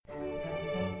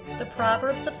The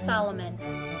Proverbs of Solomon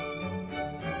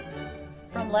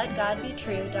from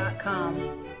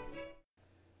LetGodBetrue.com.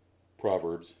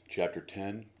 Proverbs chapter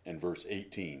 10 and verse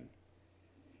 18.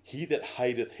 He that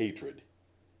hideth hatred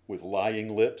with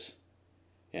lying lips,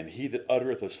 and he that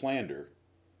uttereth a slander,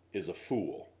 is a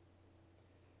fool.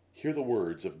 Hear the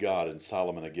words of God in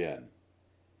Solomon again.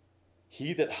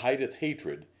 He that hideth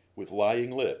hatred with lying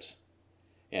lips,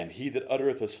 and he that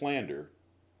uttereth a slander,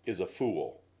 is a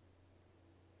fool.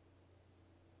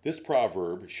 This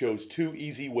proverb shows two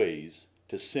easy ways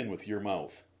to sin with your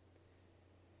mouth.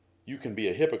 You can be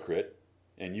a hypocrite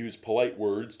and use polite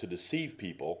words to deceive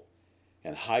people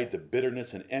and hide the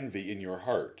bitterness and envy in your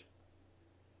heart.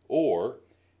 Or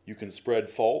you can spread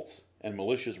false and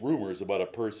malicious rumors about a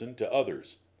person to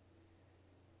others.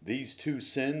 These two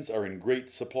sins are in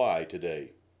great supply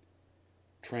today.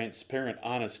 Transparent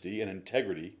honesty and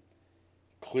integrity,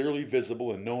 clearly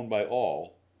visible and known by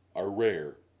all, are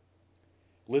rare.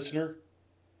 Listener,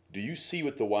 do you see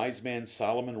what the wise man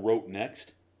Solomon wrote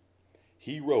next?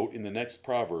 He wrote in the next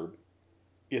proverb,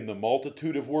 "In the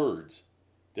multitude of words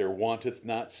there wanteth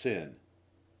not sin,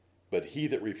 but he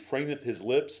that refraineth his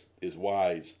lips is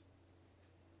wise."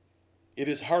 It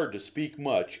is hard to speak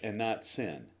much and not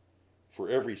sin, for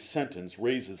every sentence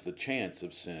raises the chance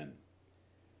of sin.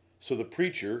 So the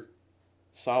preacher,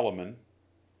 Solomon,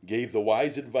 gave the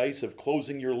wise advice of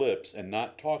closing your lips and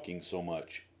not talking so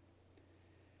much.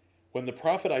 When the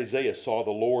prophet Isaiah saw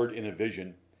the Lord in a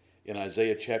vision, in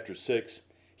Isaiah chapter 6,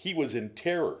 he was in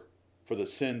terror for the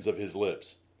sins of his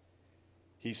lips.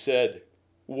 He said,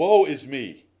 "Woe is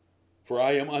me, for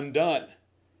I am undone,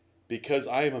 because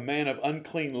I am a man of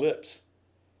unclean lips,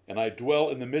 and I dwell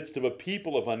in the midst of a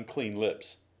people of unclean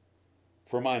lips.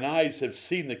 For mine eyes have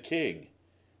seen the King,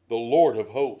 the Lord of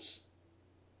hosts."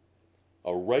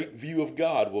 A right view of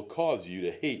God will cause you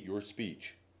to hate your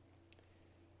speech.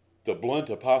 The blunt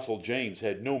apostle James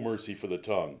had no mercy for the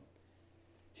tongue.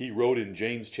 He wrote in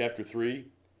James chapter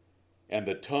 3, "And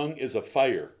the tongue is a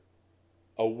fire,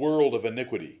 a world of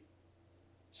iniquity.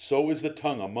 So is the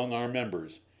tongue among our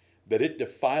members, that it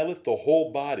defileth the whole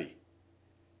body,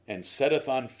 and setteth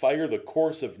on fire the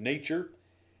course of nature,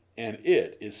 and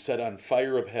it is set on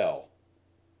fire of hell."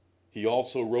 He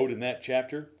also wrote in that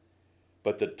chapter,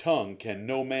 "But the tongue can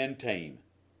no man tame.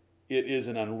 It is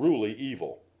an unruly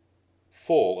evil,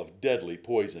 full of deadly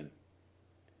poison."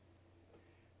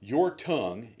 Your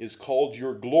tongue is called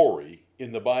your glory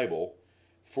in the Bible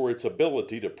for its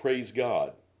ability to praise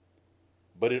God,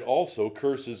 but it also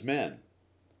curses men.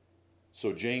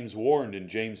 So James warned in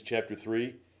James chapter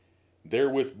 3,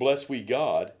 "Therewith bless we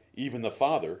God, even the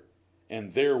Father,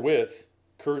 and therewith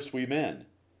curse we men,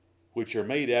 which are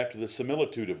made after the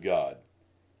similitude of God.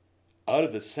 Out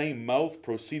of the same mouth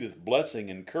proceedeth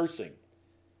blessing and cursing.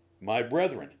 My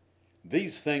brethren,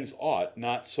 these things ought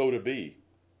not so to be."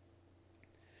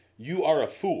 You are a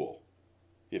fool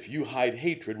if you hide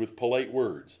hatred with polite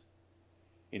words.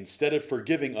 Instead of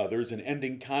forgiving others and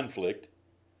ending conflict,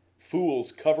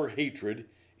 fools cover hatred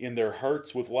in their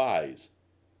hearts with lies.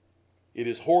 It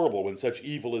is horrible when such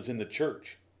evil is in the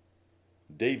church.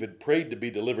 David prayed to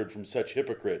be delivered from such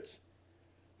hypocrites,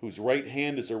 whose right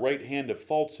hand is a right hand of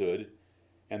falsehood,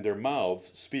 and their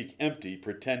mouths speak empty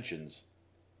pretensions.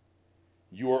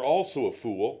 You are also a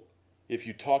fool if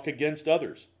you talk against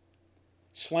others.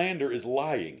 Slander is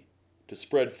lying to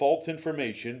spread false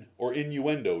information or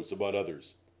innuendos about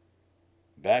others.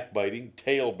 Backbiting,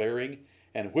 tale-bearing,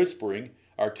 and whispering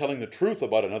are telling the truth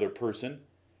about another person,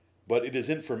 but it is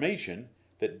information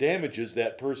that damages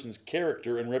that person's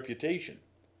character and reputation.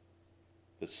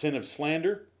 The sin of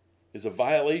slander is a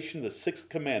violation of the 6th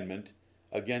commandment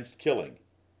against killing,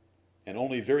 and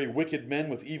only very wicked men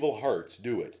with evil hearts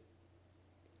do it.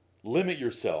 Limit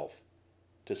yourself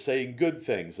to saying good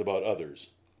things about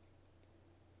others.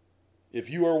 If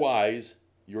you are wise,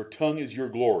 your tongue is your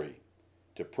glory,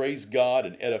 to praise God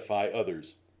and edify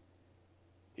others.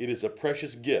 It is a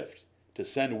precious gift to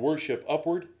send worship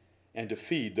upward and to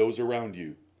feed those around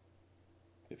you.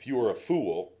 If you are a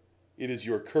fool, it is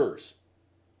your curse,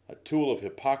 a tool of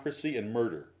hypocrisy and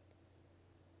murder.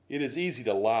 It is easy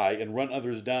to lie and run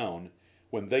others down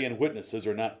when they and witnesses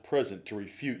are not present to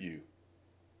refute you.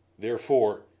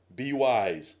 Therefore, be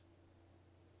wise.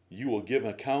 You will give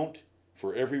account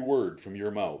for every word from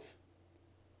your mouth.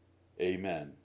 Amen.